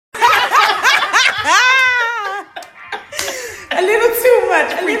A little too much.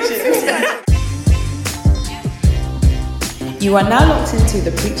 You are now locked into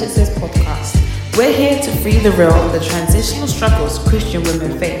the Preach It Sis podcast. We're here to free the real on the transitional struggles Christian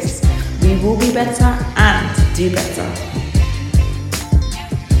women face. We will be better and do better.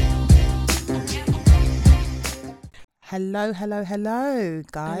 Hello,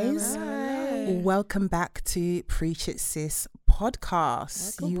 guys. Hello. Welcome back to Preach It Sis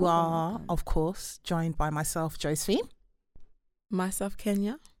podcast. You are, of course, joined by myself, Josephine. Myself,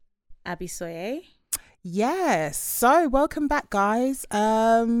 Kenya. Abby Soye. Yes. So, welcome back, guys.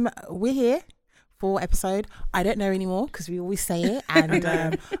 We're here for episode. I don't know anymore because we always say it, and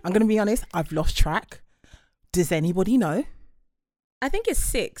I'm going to be honest. I've lost track. Does anybody know? I think it's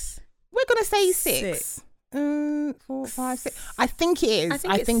 6. We're going to say 6. 4, 5, 6. I think it is.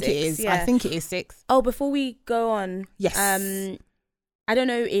 I think it is. Yeah. I think it is 6. Oh, before we go on, Yes. I don't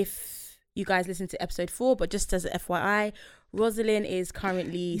know if you guys listened to episode 4, but just as an FYI, Rosalind is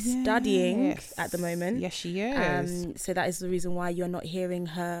currently studying at the moment. Yes, she is. So that is the reason why you're not hearing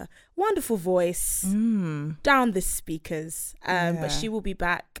her wonderful voice down the speakers. But she will be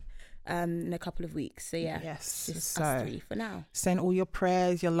back in a couple of weeks. So yeah, yes. just So us 3 for now. send all your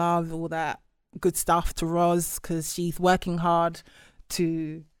prayers, your love, all that good stuff to Ros because she's working hard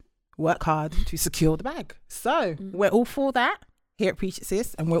to secure the bag. So we're all for that here at Preach It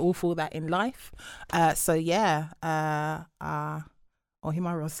Sis, and we're all for that in life. Ohima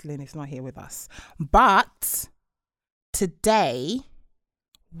Roslyn is not here with us, but today,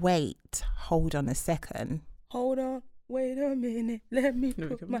 hold on a second. Hold on, wait a minute, let me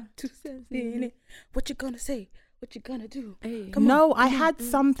put my 2 cents in it. What you gonna say? What you gonna do? Hey. I had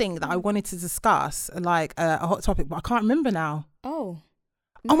something that I wanted to discuss, like a hot topic, but I can't remember now. Oh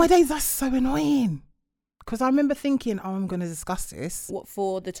my days, that's so annoying. Because I remember thinking, I'm going to discuss this. What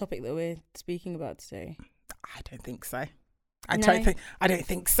for the topic that we're speaking about today? I don't think so. I don't think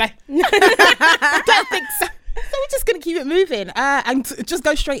so. I don't think so. So we're just going to keep it moving and just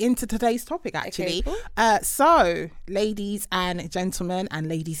go straight into today's topic, actually. Okay, cool. So, ladies and gentlemen, and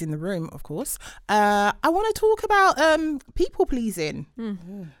ladies in the room, of course, I want to talk about people pleasing.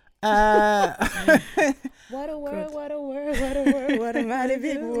 What a word, what a word, what a word, what a mighty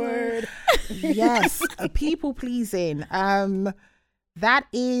big word. Yes, people pleasing. That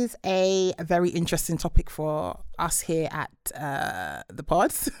is a very interesting topic for us here at the pod.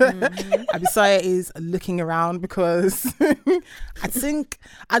 Abisaya is looking around because I think,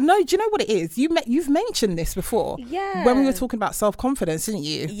 do you know what it is? You've mentioned this before. Yeah. When we were talking about self-confidence, didn't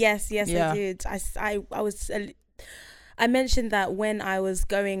you? Yes, yeah. I did. I mentioned that when I was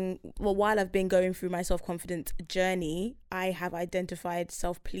while I've been going through my self-confidence journey, I have identified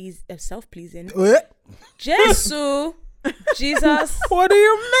self-pleasing. Jesus. What do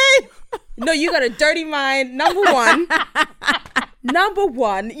you mean? No, you got a dirty mind. Number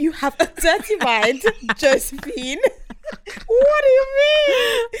one, you have a dirty mind, Josephine. What do you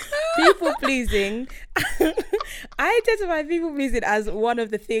mean? People pleasing. I identify people pleasing as one of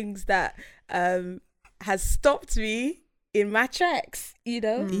the things that has stopped me in my tracks,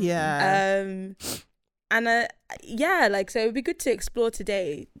 Yeah. So it would be good to explore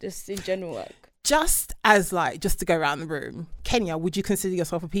today, just in general. Just to go around the room, Kenya, would you consider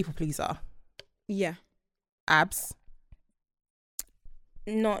yourself a people pleaser? Yeah. Abs?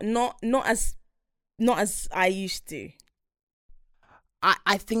 Not as I used to.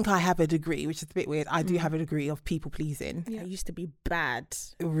 I think I have a degree, which is a bit weird. I do have a degree of people pleasing. Yeah. I used to be bad.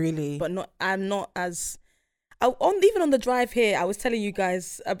 Really? But I'm not as... even on the drive here, I was telling you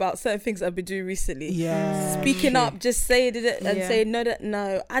guys about certain things I've been doing recently. Yeah. Speaking up, just saying it and saying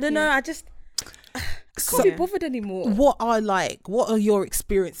no. I don't know. I can't be bothered anymore. What are your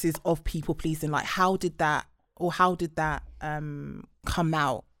experiences of people pleasing? Like, how did that come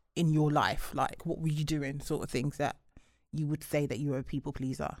out in your life? Like, what were you doing, sort of things that you would say that you were a people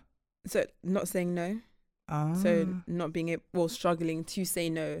pleaser? So not saying no. So not being struggling to say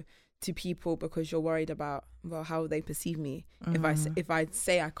no to people because you're worried about how they perceive me. If I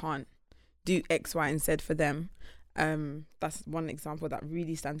say I can't do X, Y, and Z for them, that's one example that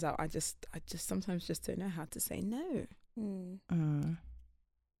really stands out. I just sometimes just don't know how to say no.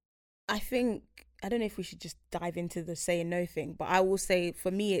 I think, I don't know if we should just dive into the saying no thing, but I will say for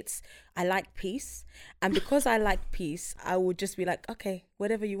me I like peace, and because I like peace, I will just be like, okay,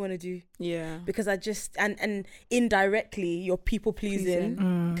 whatever you want to do. Yeah. Because I just and indirectly you're people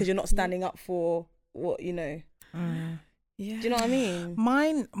pleasing because you're not standing up for what you know. Yeah. Do you know what I mean?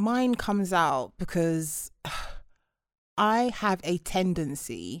 Mine comes out because I have a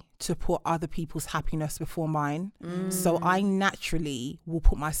tendency to put other people's happiness before mine. So I naturally will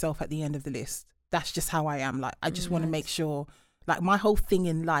put myself at the end of the list. That's just how I am. Like, I just want to make sure, like, my whole thing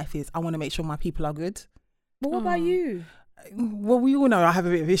in life is I want to make sure my people are good. But what about you? Well, we all know I have a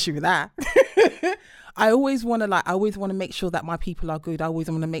bit of issue with that. I always want to make sure that my people are good. I always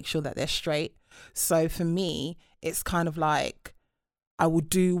want to make sure that they're straight. So for me, it's kind of like I will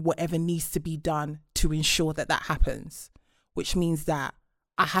do whatever needs to be done to ensure that that happens, which means that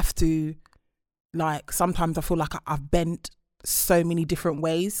I have to, like, sometimes I feel like I've bent so many different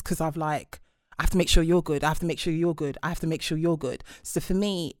ways because I have to make sure you're good. I have to make sure you're good. I have to make sure you're good. So for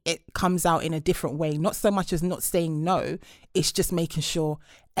me, it comes out in a different way. Not so much as not saying no. It's just making sure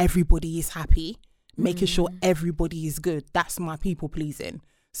everybody is happy, making sure everybody is good. That's my people pleasing.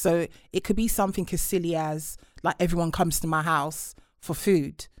 So it could be something as silly as, like, everyone comes to my house for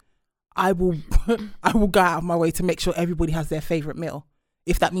food. I will go out of my way to make sure everybody has their favorite meal.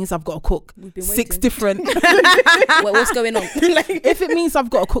 If that means I've got to cook 6 different... What's going on? If it means I've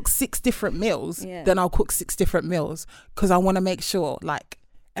got to cook 6 different meals, then I'll cook 6 different meals because I want to make sure, like,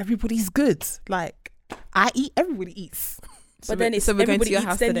 everybody's good. Like, I eat, everybody eats. But then it's we're going to everybody your eats,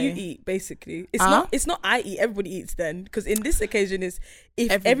 house then today. you eat, basically. It's not I eat, everybody eats then. Because in this occasion is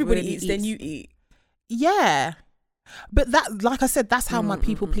if everybody eats, then you eat. Yeah. But that, like I said, that's how my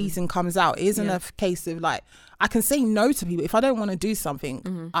people pleasing comes out. It isn't a case of, like, I can say no to people. If I don't want to do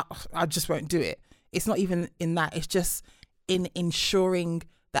something, I just won't do it. It's not even in that. It's just in ensuring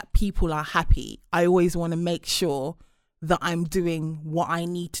that people are happy. I always want to make sure that I'm doing what I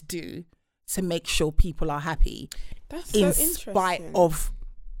need to do to make sure people are happy. That's in so spite interesting. of,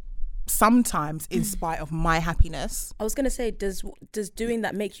 sometimes in spite of my happiness. I was going to say, does doing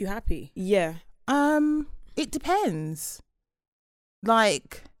that make you happy? Yeah. It depends.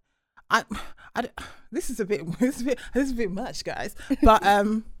 Like, this is a bit much, guys. But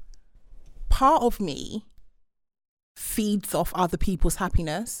part of me feeds off other people's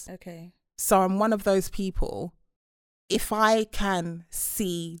happiness. Okay. So I'm one of those people. If I can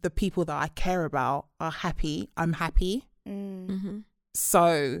see the people that I care about are happy, I'm happy.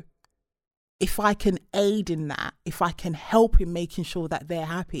 So if I can aid in that, if I can help in making sure that they're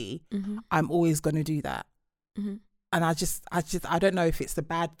happy, I'm always going to do that. And I don't know if it's a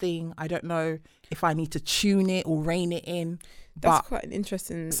bad thing. I don't know if I need to tune it or rein it in. That's but quite an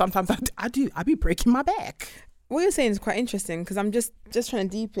interesting... Sometimes I be breaking my back. What you're saying is quite interesting because I'm just trying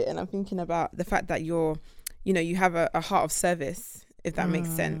to deep it, and I'm thinking about the fact that you have a heart of service, if that makes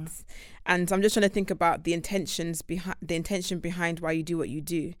sense. And I'm just trying to think about the intention behind why you do what you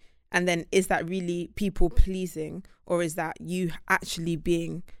do. And then, is that really people pleasing, or is that you actually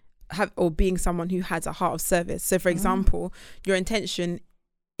being someone who has a heart of service? So for example, your intention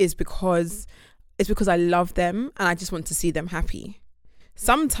is because I love them and I just want to see them happy.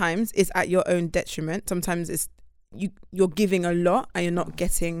 Sometimes it's at your own detriment. Sometimes it's you're giving a lot and you're not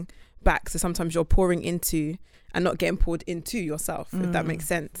getting back. So sometimes you're pouring into and not getting poured into yourself, if that makes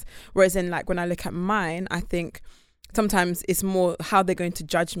sense. Whereas in, like, when I look at mine, I think sometimes it's more how they're going to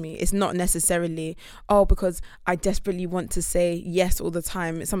judge me. It's not necessarily, because I desperately want to say yes all the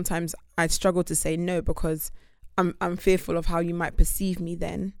time. Sometimes I struggle to say no because I'm fearful of how you might perceive me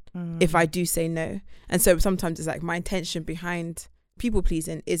then if I do say no. And so sometimes it's like my intention behind people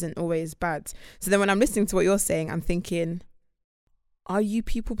pleasing isn't always bad. So then when I'm listening to what you're saying, I'm thinking, are you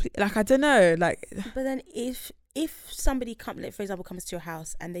people like, I don't know, like. But then if somebody for example, comes to your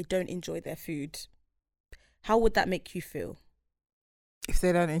house and they don't enjoy their food, how would that make you feel? If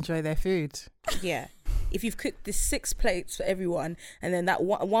they don't enjoy their food. Yeah. If you've cooked the 6 plates for everyone and then that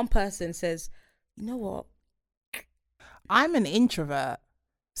one person says, you know what? I'm an introvert.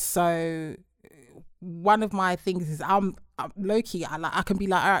 So one of my things is I'm low-key. I can be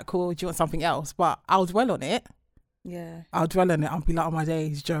like, all right, cool, do you want something else? But I'll dwell on it. Yeah. I'll dwell on it. I'll be like, oh my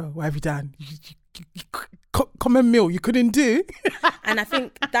days, Joe, what have you done? You common meal you couldn't do. And I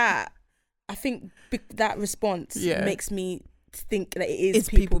think that response makes me think that it's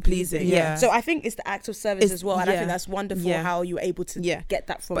people pleasing. Yeah. So I think it's the act of service as well, and I think that's wonderful how you're able to get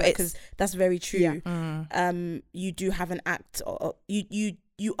that from it, because that's very true. You do have an act, or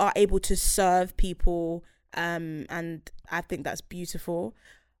you are able to serve people, and I think that's beautiful.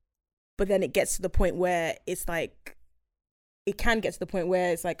 But then it gets to the point where it's like, it can get to the point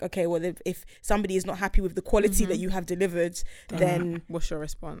where it's like, okay, well, if somebody is not happy with the quality that you have delivered, then what's your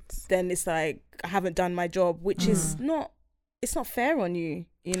response? Then it's like, I haven't done my job, which is not, it's not fair on you,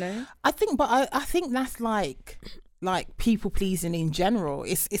 you know? I think that's like people pleasing in general.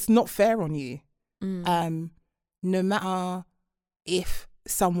 It's not fair on you. No matter if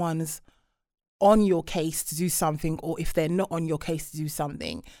someone's on your case to do something or if they're not on your case to do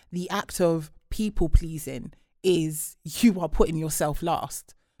something, the act of people pleasing is you are putting yourself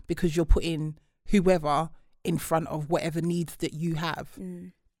last because you're putting whoever in front of whatever needs that you have.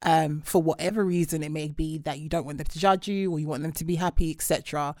 For whatever reason it may be, that you don't want them to judge you or you want them to be happy,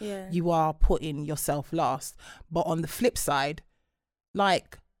 etc. You are putting yourself last. But on the flip side,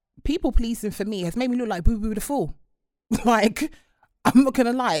 like, people pleasing for me has made me look like Boo Boo the Fool. Like, I'm not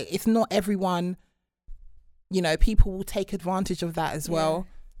gonna lie, it's not everyone, you know, people will take advantage of that as well.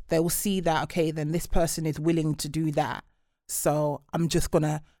 They will see that, okay, then this person is willing to do that, so I'm just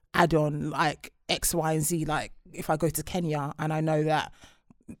gonna add on like X, Y, and Z. Like, if I go to Kenya and I know that,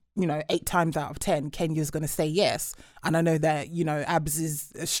 you know, 8 times out of 10 Kenya's going to say yes, and I know that, you know, Abs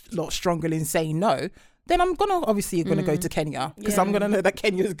is a lot stronger in saying no, then I'm obviously going to go to Kenya, because I'm going to know that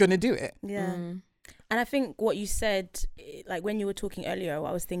Kenya's going to do it. And I think what you said, like when you were talking earlier,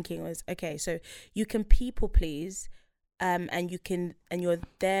 what I was thinking was, okay, so you can people please, and you're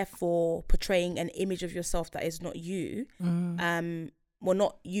therefore portraying an image of yourself that is not you, well,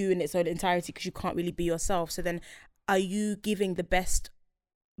 not you in its own entirety, because you can't really be yourself. So then are you giving the best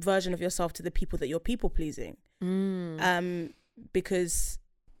version of yourself to the people that you're people pleasing? Because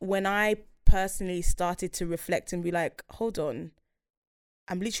when I personally started to reflect and be like, hold on,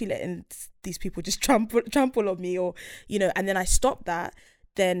 I'm literally letting these people just trample on me, or, you know, and then I stopped that,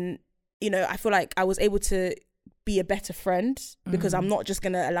 then, you know, I feel like I was able to be a better friend, because I'm not just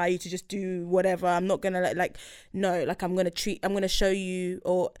gonna allow you to just do whatever. I'm not gonna I'm gonna show you,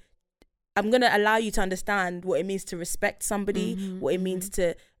 or I'm gonna allow you to understand what it means to respect somebody, what it means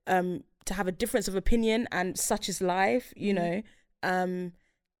to have a difference of opinion, and such is life, you know.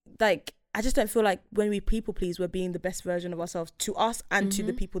 Like, I just don't feel like when we people please, we're being the best version of ourselves to us and to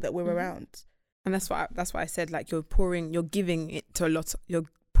the people that we're around. And that's why I said, like, you're giving it to you're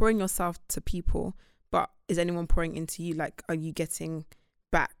pouring yourself to people, but is anyone pouring into you? Like, are you getting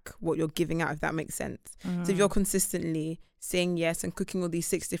back what you're giving out, if that makes sense? So if you're consistently saying yes and cooking all these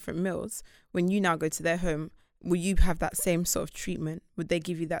 6 different meals, when you now go to their home, will you have that same sort of treatment? Would they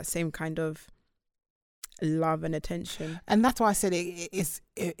give you that same kind of love and attention? And that's why I said it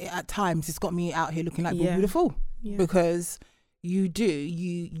at times it's got me out here looking like Boo Boo the Fool, because you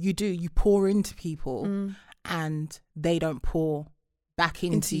pour into people and they don't pour back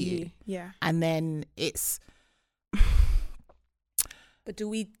into you. And then it's but do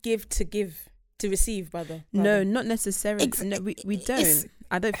we give to receive, brother? No, not necessarily. No, we don't.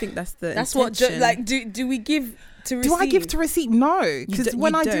 I don't think that's the intention. What do we give to receive? Do I give to receive? No, because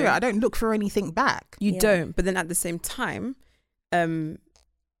when I do it, I don't look for anything back. You don't. But then at the same time,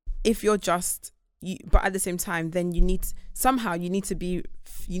 if you're just but at the same time, then your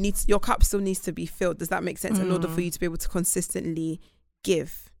cup still needs to be filled. Does that make sense? In order for you to be able to consistently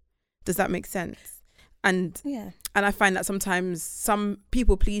give. Does that make sense? And I find that sometimes some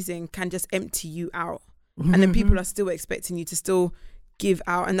people pleasing can just empty you out, and then people are still expecting you to still give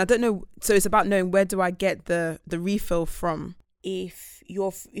out. And I don't know. So it's about knowing, where do I get the refill from? If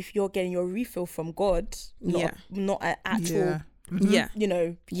you're getting your refill from God, not an actual, you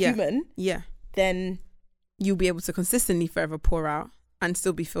know, human, then you'll be able to consistently forever pour out and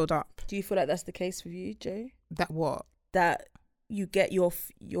still be filled up. Do you feel like that's the case with you, Joe? That what? That you get your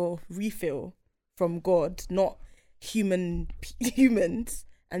refill from God, not humans,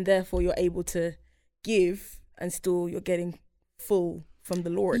 and therefore you're able to give and still you're getting full from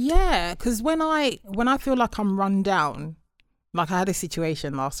the Lord. Yeah, because when I feel like I'm run down, like I had a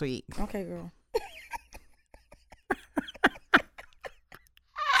situation last week. Okay, girl.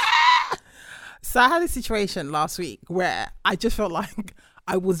 So I had a situation last week where I just felt like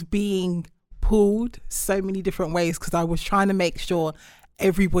I was being pulled so many different ways, because I was trying to make sure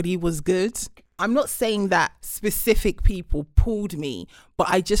everybody was good. I'm not saying that specific people pulled me, but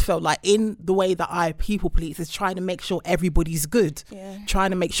I just felt like in the way that I people please is trying to make sure everybody's good, trying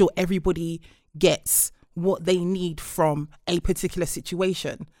to make sure everybody gets what they need from a particular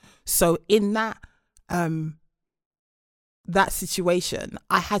situation. So in that situation,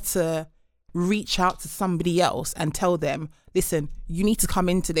 I had to reach out to somebody else and tell them, listen, you need to come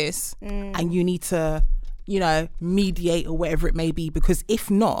into this and you need to, you know, mediate or whatever it may be, because if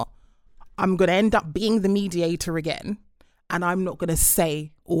not, I'm going to end up being the mediator again, and I'm not going to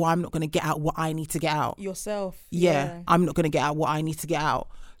say, or I'm not going to get out what I need to get out. Yourself. Yeah. I'm not going to get out what I need to get out.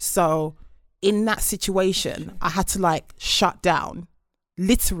 So in that situation, I had to like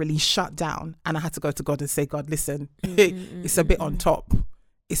literally shut down. And I had to go to God and say, God, listen, it's a bit on top.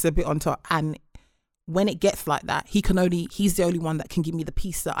 It's a bit on top. And when it gets like that, he's the only one that can give me the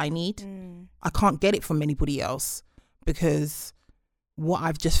peace that I need. I can't get it from anybody else, because what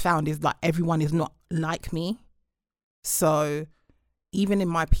I've just found is like everyone is not like me. So even in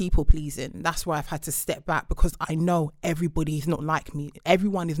my people pleasing, that's why I've had to step back, because I know everybody is not like me.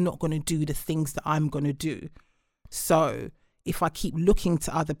 Everyone is not going to do the things that I'm going to do. So if I keep looking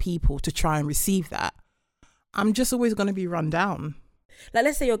to other people to try and receive that, I'm just always going to be run down. Like,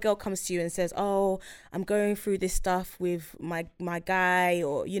 let's say your girl comes to you and says, oh, I'm going through this stuff with my guy,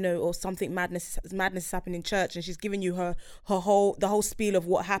 or, you know, or something madness is happening in church, and she's giving you the whole spiel of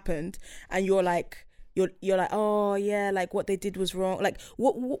what happened, and you're like, oh yeah, like what they did was wrong. Like,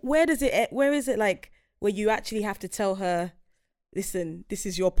 where is it like where you actually have to tell her, listen, this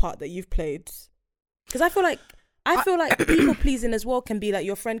is your part that you've played? Because I feel like people pleasing as well can be like,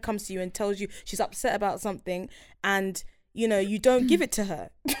 your friend comes to you and tells you she's upset about something, and you know, you don't give it to her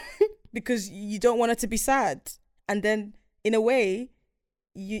because you don't want her to be sad, and then in a way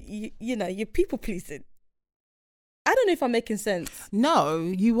you know, you're people pleasing. I don't know if I'm making sense. No,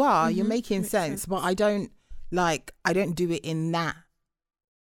 you are. Mm-hmm. You're making sense, but I don't do it in that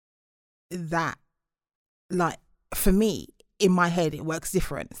like, for me, in my head it works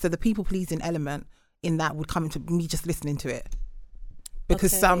different. So the people pleasing element in that would come into me just listening to it,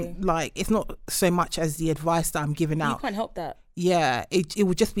 because some, like, it's not so much as the advice that I'm giving out. You can't help that. Yeah, it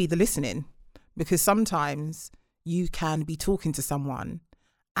would just be the listening, because sometimes you can be talking to someone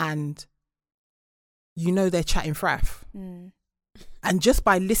and you know they're chatting fraff, and just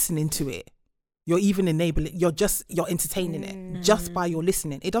by listening to it, you're even enabling, you're entertaining it just by your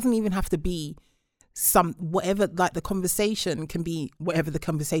listening. It doesn't even have to be whatever, like, the conversation can be whatever the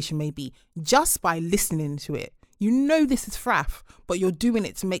conversation may be. Just by listening to it, you know this is fraff, but you're doing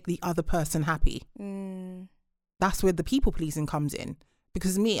it to make the other person happy. That's where the people pleasing comes in,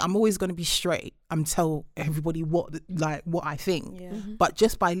 because me, I'm always going to be straight and tell everybody what I think. Yeah. But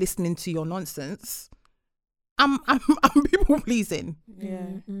just by listening to your nonsense, I'm people pleasing. Yeah.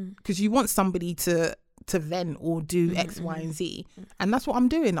 Because you want somebody to vent or do X, Y, and Z, and that's what I'm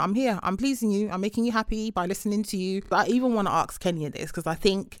doing. I'm here. I'm pleasing you. I'm making you happy by listening to you. I even want to ask Kenya this, because I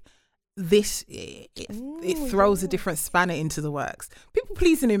think this it throws a different spanner into the works. People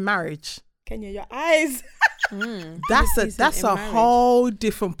pleasing in marriage. Kenya, your eyes. That's a whole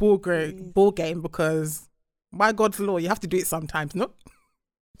different ball game, because by God's law, you have to do it sometimes. No,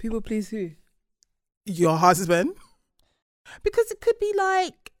 People please who? your husband, because it could be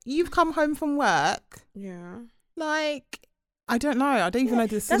like you've come home from work. Yeah. Like, I don't know. I don't even know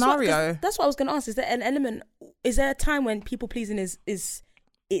the scenario. That's what I was going to ask. Is there an element? Is there a time when people pleasing is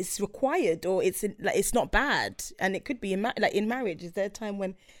it's required, or it's it's not bad, and it could be in marriage? Is there a time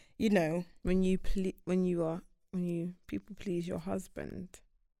when, you know, when you people please your husband?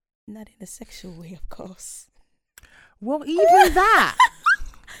 Not in a sexual way, of course. Well, even that.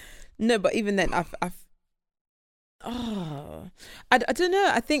 No, but even then, I don't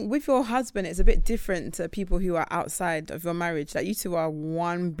know. I think with your husband, it's a bit different to people who are outside of your marriage. Like, you two are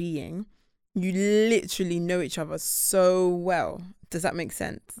one being. You literally know each other so well. Does that make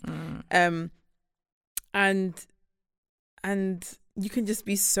sense? And you can just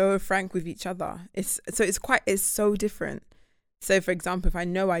be so frank with each other. It's so different. So, for example, if I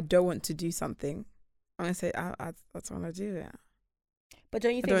know I don't want to do something, I'm gonna say I don't want to do it. But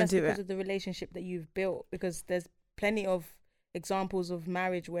don't you think that's because of the relationship that you've built? Because there's plenty of examples of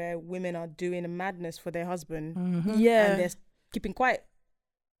marriage where women are doing a madness for their husband. Yeah. And they're keeping quiet.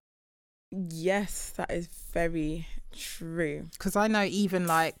 Yes, that is very true. Because I know, even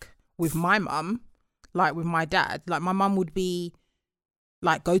like with my mum, like with my dad, like my mum would be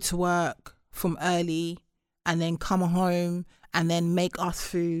like, go to work from early and then come home and then make us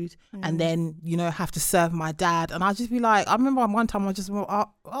food and then, you know, have to serve my dad. And I'd just be like, I remember one time I just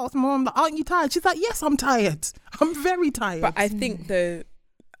asked my mum, like, aren't you tired? She's like, yes, I'm tired. I'm very tired. But I think though,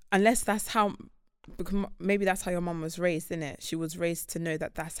 unless that's how, because maybe that's how your mum was raised, isn't it? She was raised to know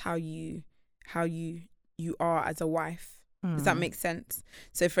that that's how you are as a wife. Does that make sense?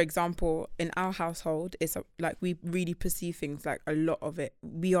 So, for example, in our household, it's like we really perceive things like a lot of it.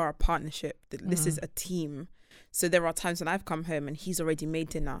 We are a partnership. This is a team. So there are times when I've come home and he's already made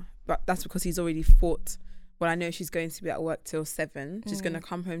dinner, but that's because he's already thought, well, I know she's going to be at work till 7. She's going to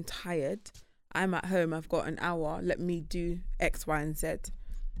come home tired. I'm at home. I've got an hour. Let me do X, Y, and Z.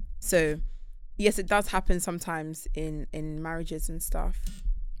 So yes, it does happen sometimes in marriages and stuff,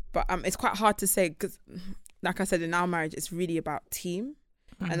 but it's quite hard to say, because like I said, in our marriage, it's really about team.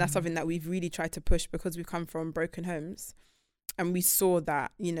 And that's something that we've really tried to push, because we come from broken homes. And we saw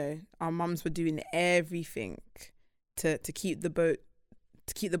that, you know, our mums were doing everything to keep the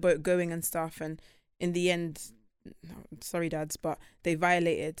boat going and stuff. And in the end, sorry dads, but they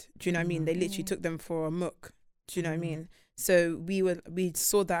violated. Do you know what I mean? They literally took them for a muck. Do you know what I mean? So we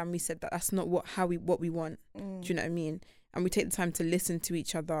saw that and we said that that's not what we want. Do you know what I mean? and we take the time to listen to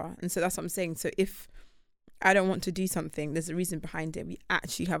each other. And so that's what I'm saying. So if I don't want to do something, there's a reason behind it. We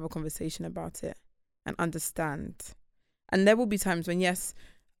actually have a conversation about it and understand. And there will be times when, yes,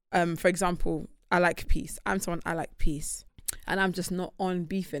 for example, I like peace. I like peace. And I'm just not on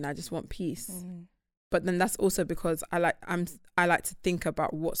beefing. I just want peace. But then that's also because I like to think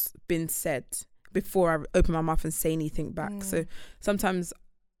about what's been said before I open my mouth and say anything back. So sometimes,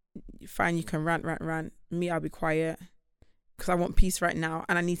 fine, you can rant. Me, I'll be quiet because I want peace right now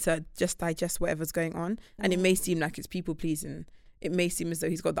and I need to just digest whatever's going on. And it may seem like it's people pleasing. It may seem as though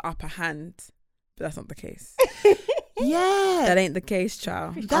he's got the upper hand, but that's not the case. Yeah, that ain't the case,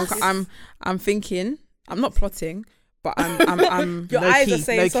 child. I'm thinking. I'm not plotting. But I'm your eyes are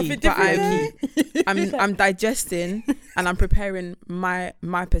saying something different. I'm digesting and I'm preparing my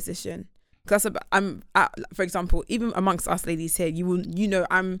position. Because for example, even amongst us ladies here, you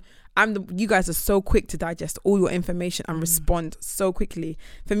guys are so quick to digest all your information and respond so quickly.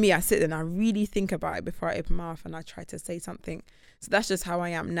 For me, I sit there and I really think about it before I open my mouth and I try to say something. So that's just how I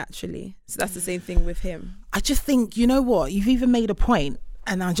am naturally. So that's the same thing with him. I just think, you know what, you've even made a point.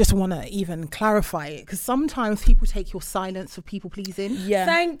 And I just want to even clarify it because sometimes people take your silence for people pleasing. Yeah.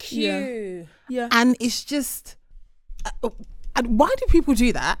 Thank you. Yeah. And it's just, and why do people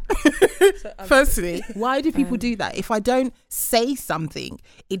do that? Firstly, why do people do that? If I don't say something,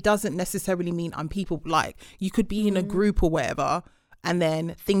 it doesn't necessarily mean I'm people. Like, you could be in a group or whatever, and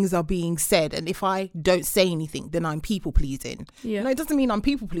then things are being said. And if I don't say anything, then I'm people pleasing. Yeah. No, it doesn't mean I'm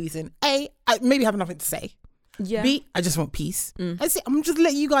people pleasing. A, I maybe have nothing to say. Yeah. B, I just want peace. That's it. I'm just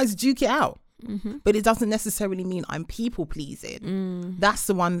letting you guys duke it out. But it doesn't necessarily mean I'm people pleasing. That's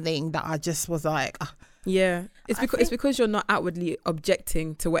the one thing that I just was like, yeah. It's because you're not outwardly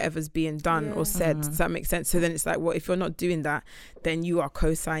objecting to whatever's being done or said. Does that make sense? So then it's like, well, if you're not doing that, then you are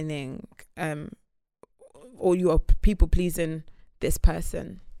co-signing or you are people pleasing this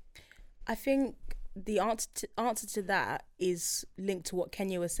person. I think the answer to that is linked to what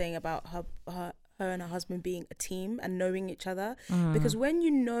Kenya was saying about her and her husband being a team and knowing each other. Because when you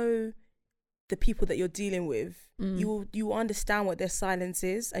know the people that you're dealing with, you understand what their silence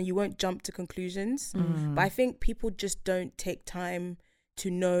is and you won't jump to conclusions. But I think people just don't take time to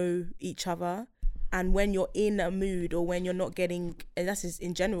know each other. And when you're in a mood or when you're not getting, and that's just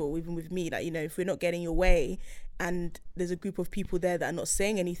in general, even with me, like, you know, if we're not getting your way and there's a group of people there that are not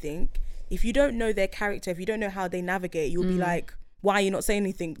saying anything, if you don't know their character, if you don't know how they navigate, you'll be like, why are you not saying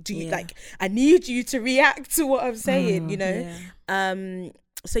anything? Do you like, I need you to react to what I'm saying, you know? Yeah.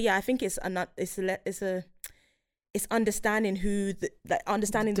 So yeah, I think it's understanding understanding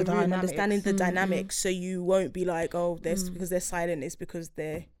the room, understanding the dynamics, so you won't be like, oh, because they're silent, it's because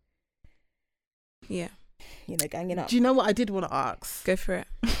they're, you know, ganging up. Do you know what I did want to ask? Go for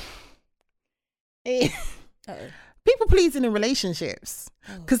it. People pleasing in relationships,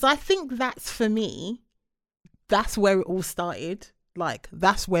 because I think that's, for me, that's where it all started. Like,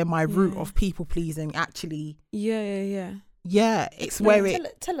 that's where my root of people pleasing actually. Yeah, it's where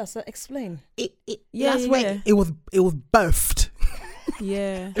it. Tell us, explain. That's where it was birthed.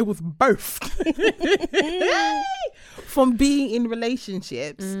 Yeah, it was birthed from being in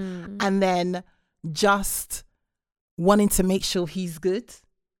relationships and then just wanting to make sure he's good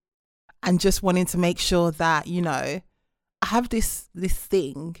and just wanting to make sure that, you know, I have this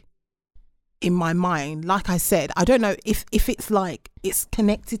thing in my mind. Like I said, I don't know if it's like it's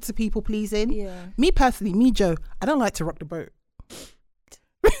connected to people pleasing. Yeah. Me personally, Joe, I don't like to rock the boat.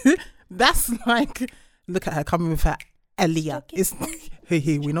 That's like, look at her coming with her Aliyah. It's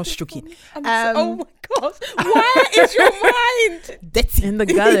hey, we're not stroking. Oh my gosh, where is your mind? Dirty in the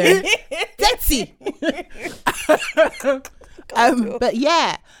gutter. Dirty. But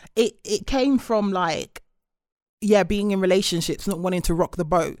yeah, it came from like, being in relationships, not wanting to rock the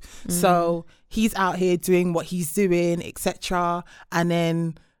boat. So he's out here doing what he's doing, etc. And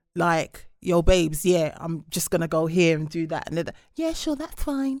then like, yo, babes, I'm just gonna go here and do that. And then, yeah, sure, that's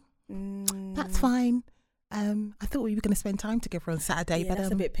fine. That's fine. I thought we were gonna spend time together on Saturday, but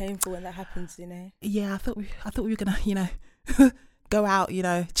that's a bit painful when that happens, you know. Yeah, I thought we were gonna, you know, go out, you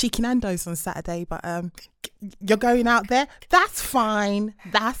know, cheeky Nando's on Saturday, but you're going out there. That's fine.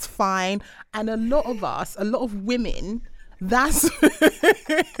 And a lot of women, that's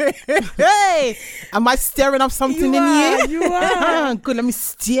hey, am I stirring up something in you? You are. Good, let me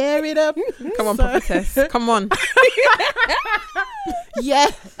stir it up. Come on, prophetess. Come on. Yeah.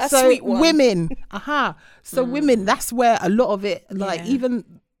 That's so sweet one. Women. So women, that's where a lot of it, like even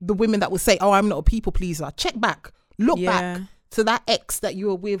the women that will say, oh, I'm not a people pleaser. Check back. Look back to that ex that you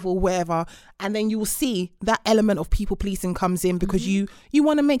were with or wherever, and then you will see that element of people pleasing comes in because you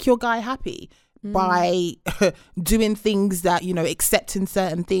want to make your guy happy. by doing things that, you know, accepting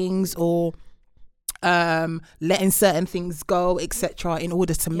certain things or letting certain things go, etc., in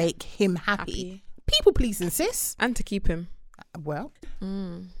order to make him happy. People pleasing, sis. And to keep him. Well,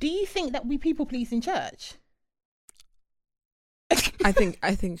 do you think that we people please in church? I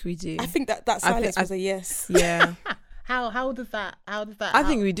think we do. I think that silence was a yes. Yeah. How does that I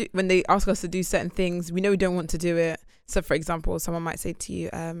think we do. When they ask us to do certain things, we know we don't want to do it. So for example, someone might say to you,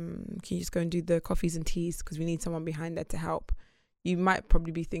 can you just go and do the coffees and teas because we need someone behind there to help. You might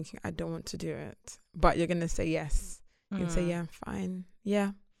probably be thinking, I don't want to do it, but you're going to say yes. You can say, yeah, fine.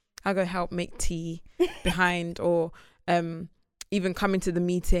 Yeah, I'll go help make tea behind, or even coming to the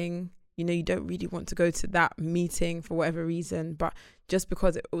meeting. You know, you don't really want to go to that meeting for whatever reason, but just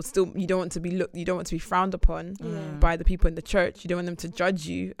because it will still, you don't want to be frowned upon by the people in the church. You don't want them to judge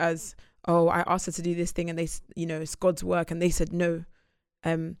you as, oh, I asked her to do this thing and they, you know, it's God's work and they said no.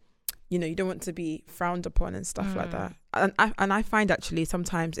 You know, you don't want to be frowned upon and stuff like that. And I find actually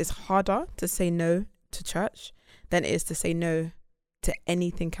sometimes it's harder to say no to church than it is to say no to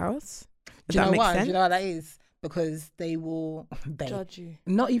anything else. Do you know why? Do you know what that is? Because they judge you.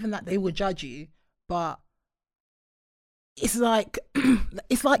 Not even that they will judge you, but it's like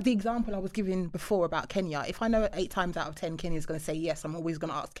the example I was giving before about Kenya. If I know 8 times out of 10 Kenya is going to say yes, I'm always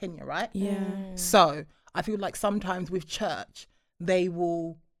going to ask Kenya, right? Yeah. So I feel like sometimes with church, they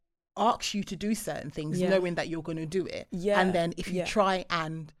will ask you to do certain things knowing that you're going to do it. Yeah. And then if you try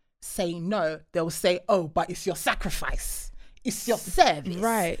and say no, they'll say, oh, but it's your sacrifice. It's your service.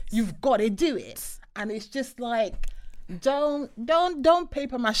 Right. You've got to do it. And it's just like, don't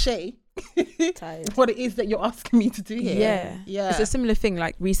paper mache what it is that you're asking me to do here. Yeah. It's a similar thing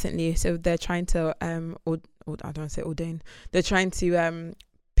like recently. So they're trying to, I don't want to say ordain. They're trying to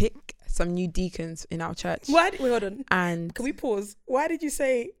pick some new deacons in our church. Wait, hold on. And can we pause? Why did you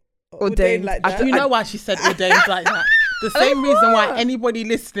say ordained like that? You know why she said ordained like that? The same reason why anybody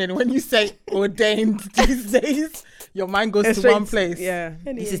listening, when you say ordained these days, your mind goes to one place. Yeah.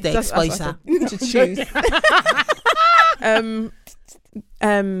 Anyway. This is the exposure. To choose.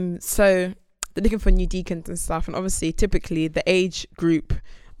 So they're looking for new deacons and stuff, and obviously typically the age group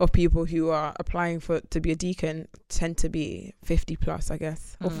of people who are applying to be a deacon tend to be 50 plus, I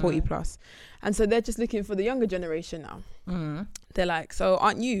guess, or 40 plus. And so they're just looking for the younger generation now. They're like, so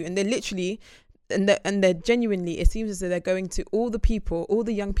aren't you? And they're literally, and they're genuinely, it seems as though they're going to all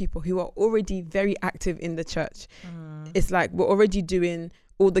the young people who are already very active in the church. It's like, we're already doing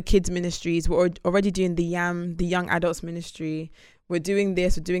all the kids ministries, we're already doing the young adults ministry, we're doing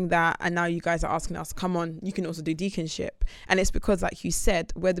this, we're doing that, and now you guys are asking us, come on, you can also do deaconship. And it's because, like you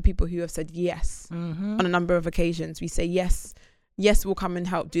said, we're the people who have said yes on a number of occasions. We say yes, we'll come and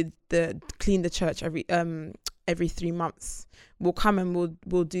help clean the church every 3 months. We'll come and we'll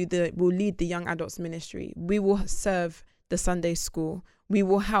lead the young adults ministry. We will serve the Sunday school. We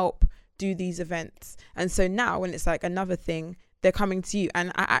will help do these events. And so now when it's like another thing, they're coming to you. And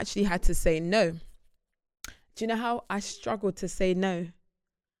I actually had to say no. Do you know how I struggled to say no?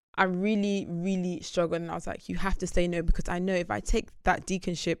 I really, really struggled. And I was like, you have to say no, because I know if I take that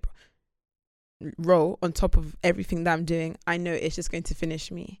deaconship role on top of everything that I'm doing, I know it's just going to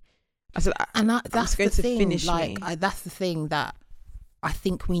finish me. I said, that's going to finish me. That's the thing that I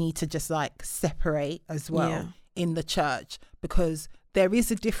think we need to just like separate as well in the church, because there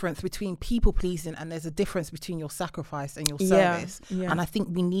is a difference between people pleasing and there's a difference between your sacrifice and your service. And I think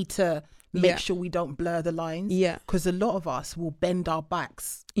we need to make sure we don't blur the lines. Because a lot of us will bend our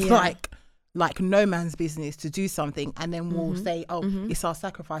backs like no man's business to do something, and then we'll say, oh, it's our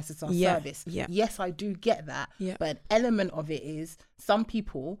sacrifice, it's our service. Yes, I do get that. But an element of it is some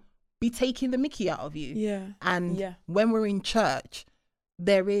people be taking the mickey out of you. And when we're in church,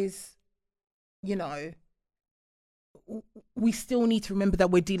 there is, you know, we still need to remember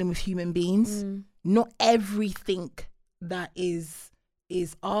that we're dealing with human beings. Not everything that is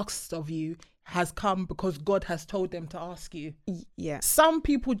asked of you has come because God has told them to ask you. Some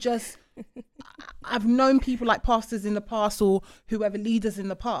people just, I've known people like pastors in the past or whoever leaders in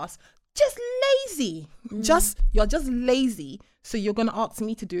the past, just lazy. You're just lazy. So you're going to ask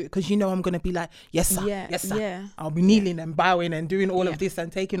me to do it because you know I'm going to be like, yes, sir. Yes, sir. I'll be kneeling and bowing and doing all of this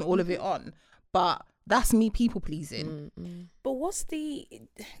and taking all of it on. But that's me people pleasing. But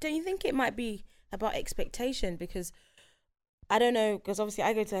don't you think it might be about expectation? Because I don't know, because obviously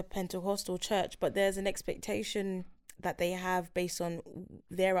I go to a Pentecostal church, but there's an expectation that they have based on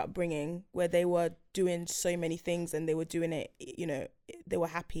their upbringing where they were doing so many things and they were doing it, you know, they were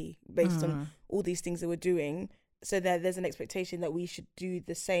happy based on all these things they were doing. So there's an expectation that we should do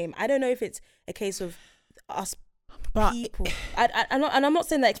the same. I don't know if it's a case of us But people. I'm not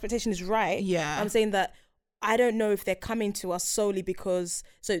saying that expectation is right. Yeah. I'm saying that I don't know if they're coming to us solely because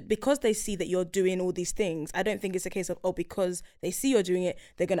they see that you're doing all these things. I don't think it's a case of, because they see you're doing it,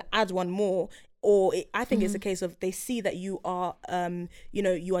 they're going to add one more. Or I think it's a case of they see that you are,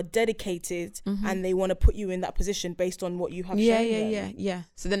 you are dedicated, and they want to put you in that position based on what you have shown them. Yeah.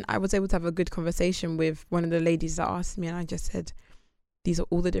 So then I was able to have a good conversation with one of the ladies that asked me, and I just said, these are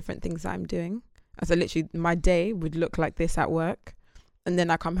all the different things that I'm doing. I said, literally, my day would look like this at work. And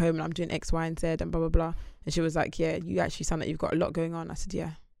then I come home and I'm doing X, Y, and Z and blah, blah, blah. And she was like, yeah, you actually sound like you've got a lot going on. I said,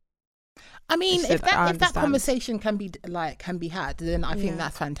 yeah. I mean, Said, if that understand. conversation can be had, then I think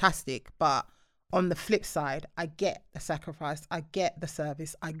that's fantastic. But on the flip side, I get the sacrifice, I get the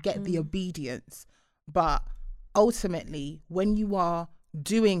service, I get the obedience. But ultimately, when you are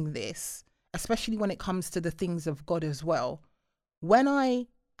doing this, especially when it comes to the things of God as well, when I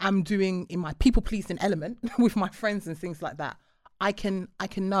am doing in my people pleasing element with my friends and things like that, I can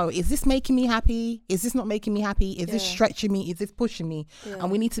know, is this making me happy? Is this not making me happy? Is this stretching me? Is this pushing me? And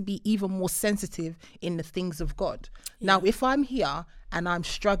we need to be even more sensitive in the things of God. Now, if I'm here and I'm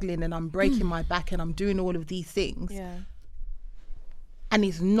struggling and I'm breaking my back and I'm doing all of these things, and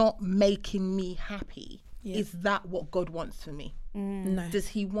it's not making me happy, is that what God wants for me? No. Does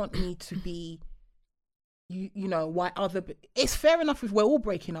he want me to be, it's fair enough if we're all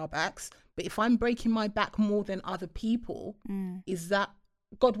breaking our backs, but if I'm breaking my back more than other people, is that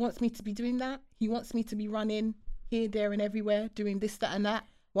God wants me to be doing that? He wants me to be running here, there and everywhere, doing this, that and that,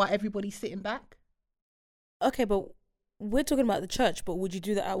 while everybody's sitting back? Okay, but we're talking about the church, but would you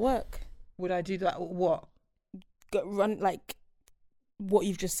do that at work? Would I do that? What? Run like what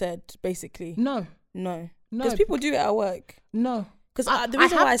you've just said, basically? No. Because people do it at work. No. Because the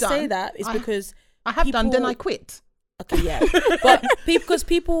reason why I say that is because I have done, then I quit. Okay, yeah. But because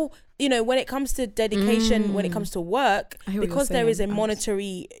people, when it comes to dedication, when it comes to work, because there is a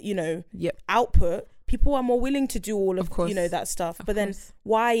monetary, output, people are more willing to do all of that stuff. But then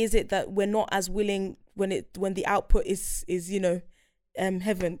why is it that we're not as willing when the output is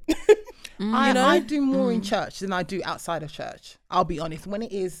heaven? I do more in church than I do outside of church. I'll be honest. When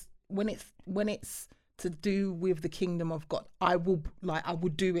it's to do with the kingdom of God, I will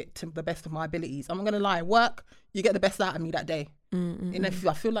do it to the best of my abilities. I'm not gonna lie. Work, you get the best out of me that day. And if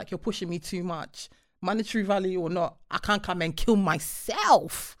I feel like you're pushing me too much, monetary value or not, I can't come and kill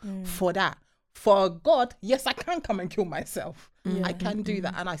myself for that. For God, yes, I can come and kill myself. I can do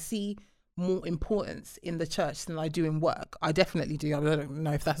that, and I see more importance in the church than I do in work. I definitely do. I don't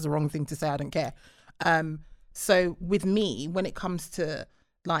know if that's the wrong thing to say. I don't care. So with me, when it comes to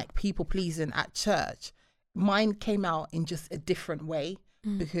like people pleasing at church, mine came out in just a different way,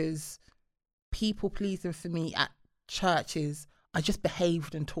 because people pleasing for me at church is I just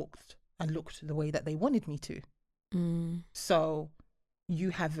behaved and talked and looked the way that they wanted me to. So you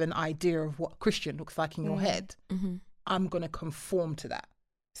have an idea of what Christian looks like in your head. I'm going to conform to that.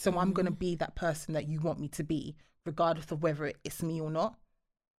 So I'm going to be that person that you want me to be, regardless of whether it's me or not.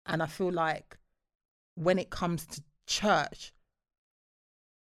 And I feel like when it comes to church,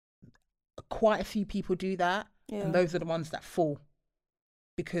 quite a few people do that, and those are the ones that fall,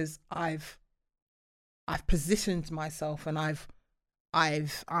 because I've positioned myself and I've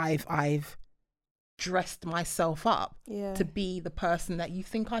dressed myself up to be the person that you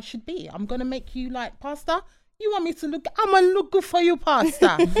think I should be. I'm gonna make you like, Pastor, you want me to look, I'm gonna look good for you, Pastor.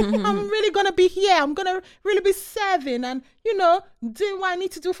 I'm really gonna be here, I'm gonna really be serving and doing what I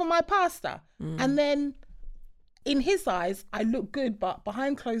need to do for my pastor. And then in his eyes, I look good, but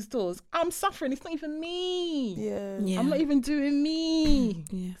behind closed doors, I'm suffering. It's not even me. Yeah. I'm not even doing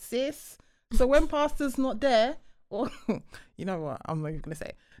me, sis. So when pastor's not there, or you know what, I'm not even going to say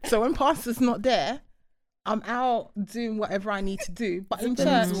it. So when pastor's not there, I'm out doing whatever I need to do. But in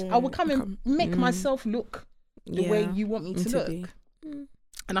church, I will come and make myself look the way you want me to look.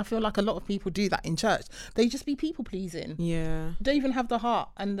 And I feel like a lot of people do that in church. They just be people pleasing. Yeah. Don't even have the heart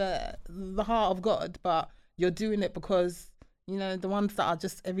and the heart of God, but you're doing it because, the ones that are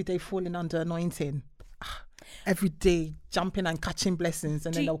just every day falling under anointing, every day jumping and catching blessings,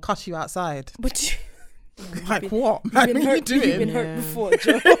 and then they'll cut you outside. But what? You've been hurt before,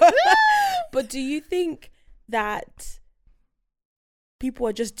 Joe. But do you think that people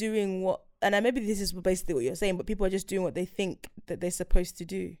are just doing what, and maybe this is basically what you're saying, but people are just doing what they think that they're supposed to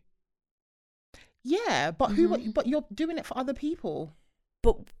do? Yeah, but but you're doing it for other people.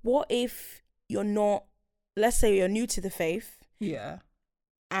 But what if you're not, let's say you're new to the faith,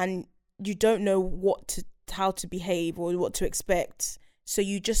 and you don't know how to behave or what to expect, so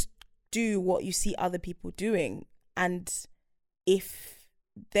you just do what you see other people doing, and if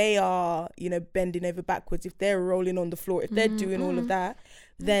they are, you know, bending over backwards, if they're rolling on the floor, if they're doing all of that,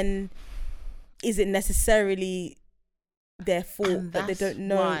 then is it necessarily their fault that they don't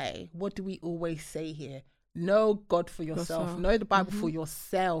know? Why? What do we always say here? Know God for yourself. Know the Bible for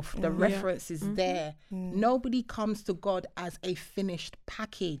yourself. The reference is there. Nobody comes to God as a finished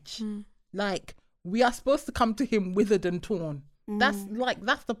package. Like, we are supposed to come to him withered and torn. That's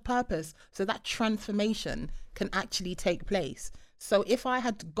the purpose. So that transformation can actually take place. So if I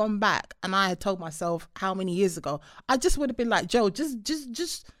had gone back and I had told myself how many years ago, I just would have been like, Joe, just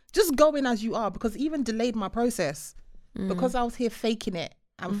go in as you are, because it even delayed my process because I was here faking it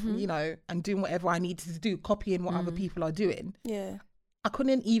and you know, and doing whatever I needed to do, copying what other people are doing. Yeah, I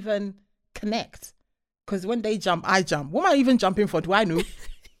couldn't even connect, because when they jump, I jump. What am I even jumping for? Do I know?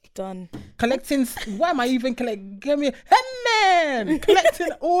 done. Collecting, why am I even collecting? Give me, amen.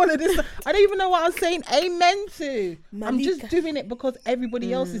 Collecting all of this. I don't even know what I'm saying amen to. I'm just doing it because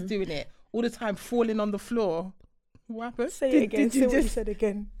everybody else is doing it all the time, falling on the floor. What happened? Say it again. Say what you said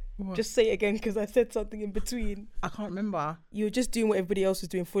again. What? Just say it again, because I said something in between. I can't remember. You were just doing what everybody else was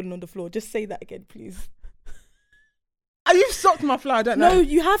doing, falling on the floor. Just say that again, please. You've sucked my flower, I don't know. No,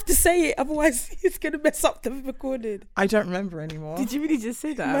 you have to say it, otherwise it's going to mess up the recording. I don't remember anymore. Did you really just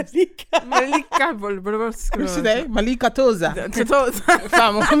say that? What's today? Malika Toza.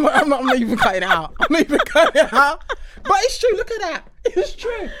 I'm not even cutting it out. I'm not even cutting it out. But it's true. Look at that. It's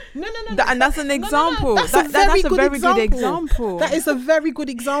true. No. And that's an example. That's a very good example. That is a very good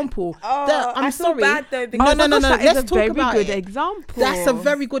example. I'm sorry. Bad though, no. Let's talk That's a about very good it. example. That's a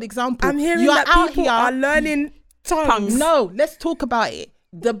very good example. I'm hearing that people are learning tongues. No, let's talk about it.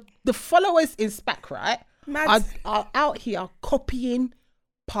 The followers in SPAC, right, are out here copying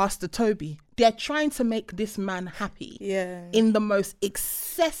Pastor Toby. They're trying to make this man happy in the most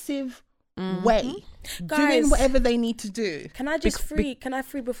excessive way. Guys, doing whatever they need to do. Can I just can I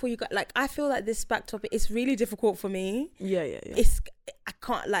free before you go? Like, I feel like this SPAC topic is really difficult for me. Yeah. I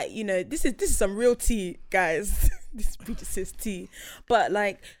can't, like, you know, this is some real tea, guys. This is tea. But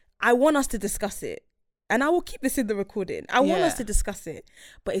like, I want us to discuss it. And I will keep this in the recording. I want us to discuss it,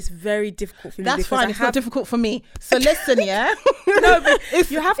 but it's very difficult for me. That's fine. It's not difficult for me. So listen, yeah. No, but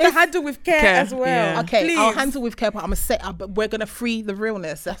you have to handle with care as well. Yeah. Okay, please. I'll handle with care, but I'm gonna say, but we're gonna free the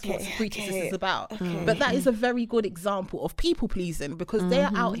realness. That's what Preachers is about. Okay. But that is a very good example of people pleasing, because they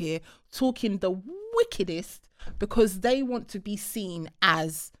are out here talking the wickedest because they want to be seen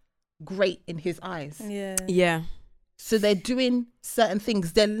as great in his eyes. Yeah. So they're doing certain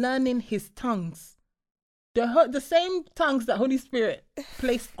things. They're learning his tongues. The same tongues that Holy Spirit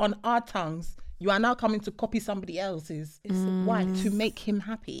placed on our tongues, you are now coming to copy somebody else's. Why? To make him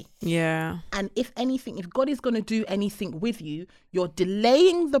happy. Yeah. And if anything, if God is going to do anything with you, you're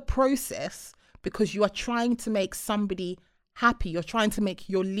delaying the process because you are trying to make somebody happy. You're trying to make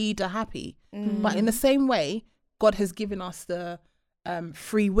your leader happy. But in the same way, God has given us the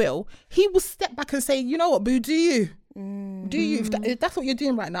free will. He will step back and say, you know what, boo, do you? If that's what you're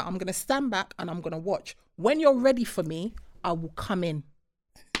doing right now, I'm going to stand back and I'm going to watch. When you're ready for me, I will come in.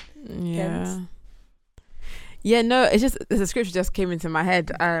 Yeah, no, it's just, the scripture just came into my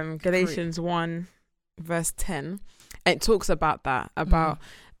head. Galatians 1 verse 10. And it talks about that, about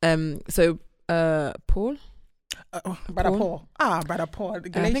Paul. Brother Paul. The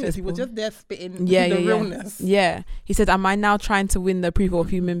Galatians, he was just there spitting realness. Yeah. He said, am I now trying to win the approval of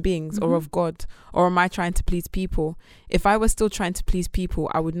human beings or of God? Or am I trying to please people? If I was still trying to please people,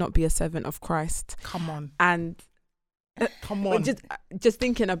 I would not be a servant of Christ. Come on. And come on. Just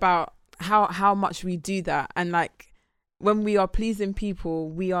thinking about how much we do that. And like, when we are pleasing people,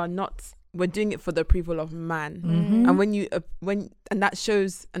 we're doing it for the approval of man. And that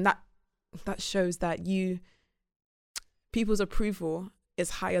shows that people's approval is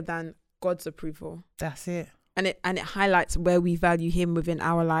higher than God's approval. That's it. And it highlights where we value him within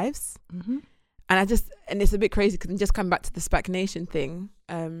our lives. And it's a bit crazy because I'm just coming back to the SPAC Nation thing.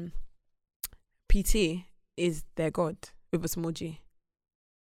 PT is their God with a small G.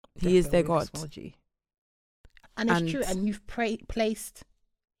 He is their God. Small G. And it's true. And you've placed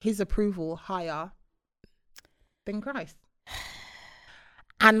his approval higher than Christ.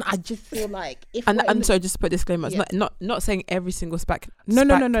 And I just feel like sorry, just to put a disclaimer, it's not saying every single SPAC. No,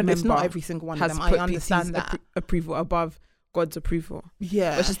 it's not every single one of them. I understand that approval above God's approval.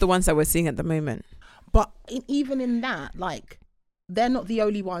 Yeah, it's just the ones that we're seeing at the moment. But even in that, like, they're not the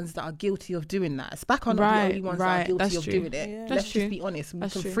only ones that are guilty of doing that. SPAC are not the only ones that are guilty of doing it. Yeah. Let's just be honest. We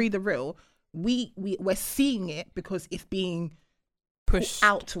can free the real. We're seeing it because it's being pushed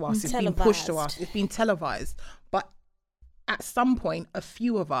out to us. It's being pushed to us. It's being televised. at some point, a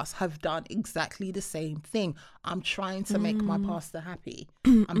few of us have done exactly the same thing. I'm trying to make my pastor happy.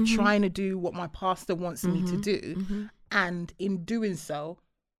 I'm trying to do what my pastor wants me to do. And in doing so,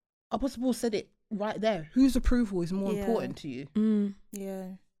 Apostle Paul said it right there. Whose approval is more important to you? Yeah.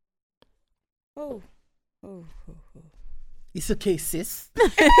 Oh. It's okay, sis.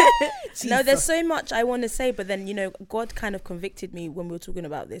 No, there's so much I want to say, but then, you know, God kind of convicted me when we were talking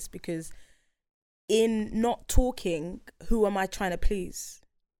about this, because in not talking, who am I trying to please?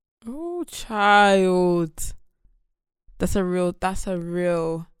 Oh, child. That's a real That's a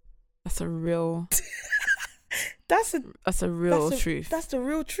truth. That's the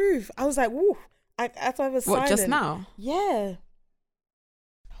real truth. I was like, woo. I thought I was silent. What, just now? Yeah.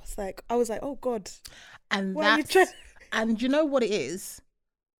 I was like, oh God. And and you know what it is?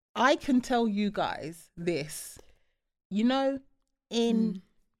 I can tell you guys this. You know,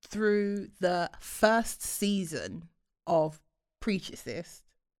 through the first season of Preach Assist,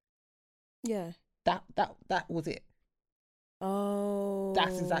 yeah, that was it. Oh,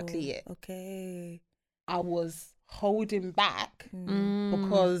 that's exactly it. Okay. I was holding back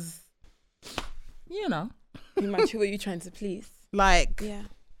because, you know, You might who are you trying to please? like,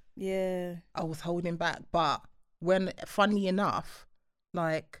 Yeah. I was holding back. But funny enough,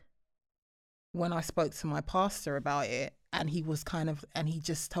 like, when I spoke to my pastor about it, and he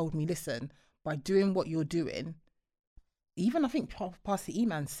just told me, listen, by doing what you're doing, even I think Pastor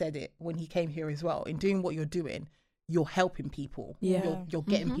Eman said it when he came here as well, in doing what you're doing, you're helping people. Yeah. You're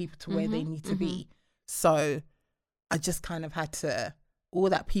getting people to where they need to be. So I just kind of had to, all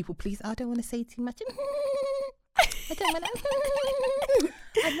that people please, I don't want to say too much. I don't want to.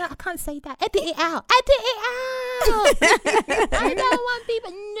 I can't say that. Edit it out. I don't want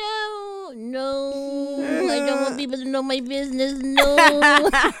people. No. I don't want people to know my business. No.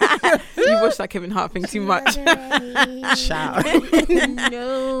 You watched that Kevin Hart thing too much. Shout.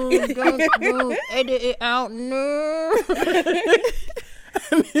 No. Don't edit it out. No.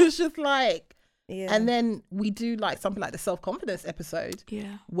 And it's just like, and then we do like something like the self-confidence episode,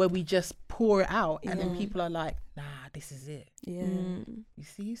 where we just pour it out, and then people are like, nah, this is it. Yeah. You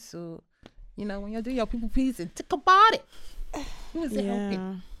see, so, you know, when you're doing your people pleasing, think about it. Who is it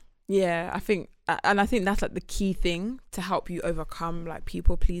helping? Yeah, I think that's like the key thing to help you overcome like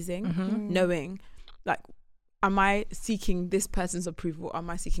people pleasing, knowing like, am I seeking this person's approval? Or am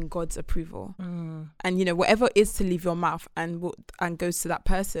I seeking God's approval? And, you know, whatever is to leave your mouth and goes to that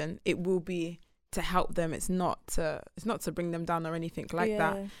person, it will be to help them. It's not to bring them down or anything like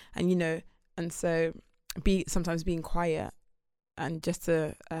that. And, you know, and so sometimes being quiet and just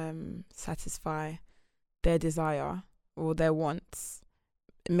to satisfy their desire or their wants,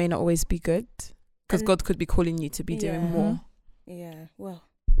 it may not always be good, because God could be calling you to be doing more. Yeah. Well,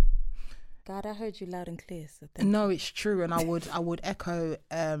 God, I heard you loud and clear. So no, it's true, and I would echo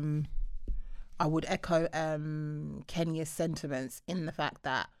Kenya's sentiments in the fact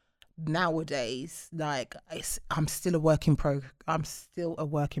that nowadays, like, I'm still a work in process.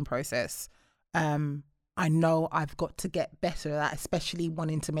 I know I've got to get better at that, especially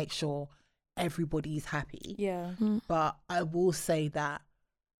wanting to make sure everybody's happy. Yeah. But I will say that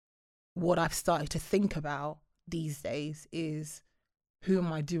what I've started to think about these days is, who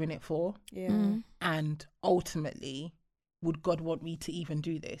am I doing it for? Yeah. And ultimately, would God want me to even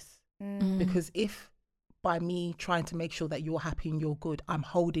do this? Because if by me trying to make sure that you're happy and you're good, I'm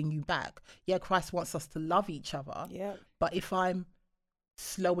holding you back. Yeah, Christ wants us to love each other. Yeah. But if I'm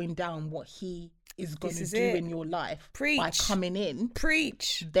slowing down what he is going to do in your life by coming in,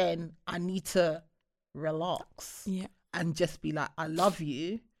 then I need to relax and just be like, I love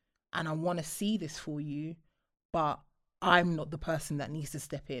you and I want to see this for you, but I'm not the person that needs to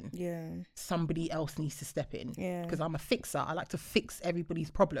step in. Yeah. Somebody else needs to step in. Yeah. Because I'm a fixer. I like to fix everybody's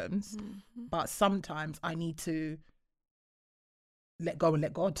problems. But sometimes I need to let go and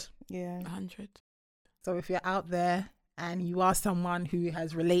let God. Yeah. 100. So if you're out there and you are someone who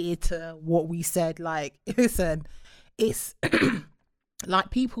has related to what we said, like, listen, it's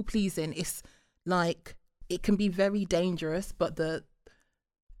like people pleasing. It's like, it can be very dangerous, but the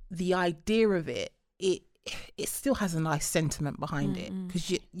idea of it still has a nice sentiment behind it, because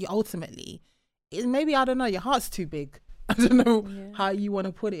you ultimately, maybe, I don't know, your heart's too big. I don't know how you want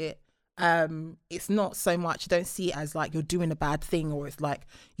to put it. It's not so much, don't see it as like you're doing a bad thing, or it's like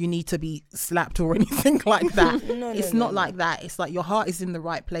you need to be slapped or anything like that. It's not like that. It's like your heart is in the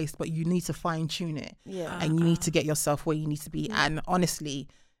right place, but you need to fine tune it. And you need to get yourself where you need to be. And honestly,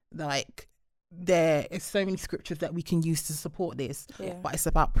 like, there is so many scriptures that we can use to support this, but it's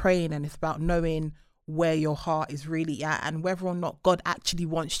about praying, and it's about knowing where your heart is really at and whether or not God actually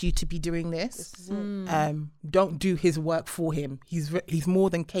wants you to be doing this. Don't do his work for him. He's more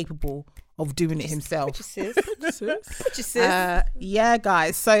than capable of doing it himself. Yeah,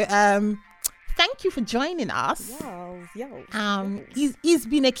 guys. So thank you for joining us. He's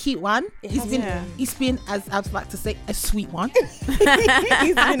been a cute one. He's been, as I would like to say, a sweet one.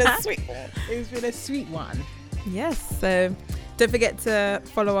 He's been a sweet one. He's been a sweet one. Yes. So don't forget to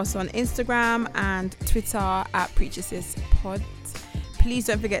follow us on Instagram and Twitter at PreacherSisPod. Please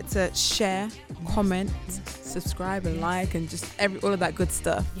don't forget to share, comment, subscribe and like and just all of that good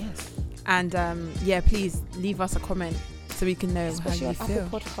stuff. Yes. And please leave us a comment so we can know Especially how you on feel.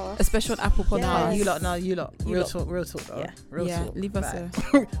 Apple Podcasts. Especially on Apple Podcasts. You lot. Real talk though. Yeah. Real talk. Leave us a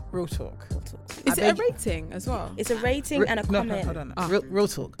real talk. Is it a rating as well? It's a rating and a comment. Hold on. Real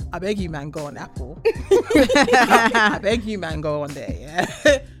talk. I beg you, man, go on Apple. I beg you, man, go on there.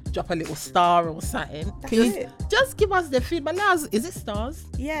 Yeah. Drop a little star or something. Just give us the feedback. Is it stars?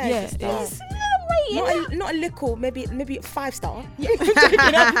 Yeah. It's Not a little, maybe 5-star.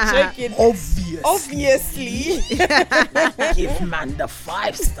 I'm joking. Obviously. Give man the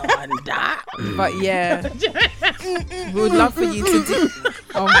 5-star and that. But yeah, we would love for you to do.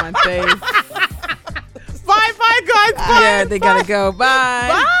 Oh my days. Bye, guys. Bye. Yeah, they gotta go.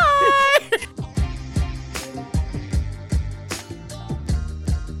 Bye.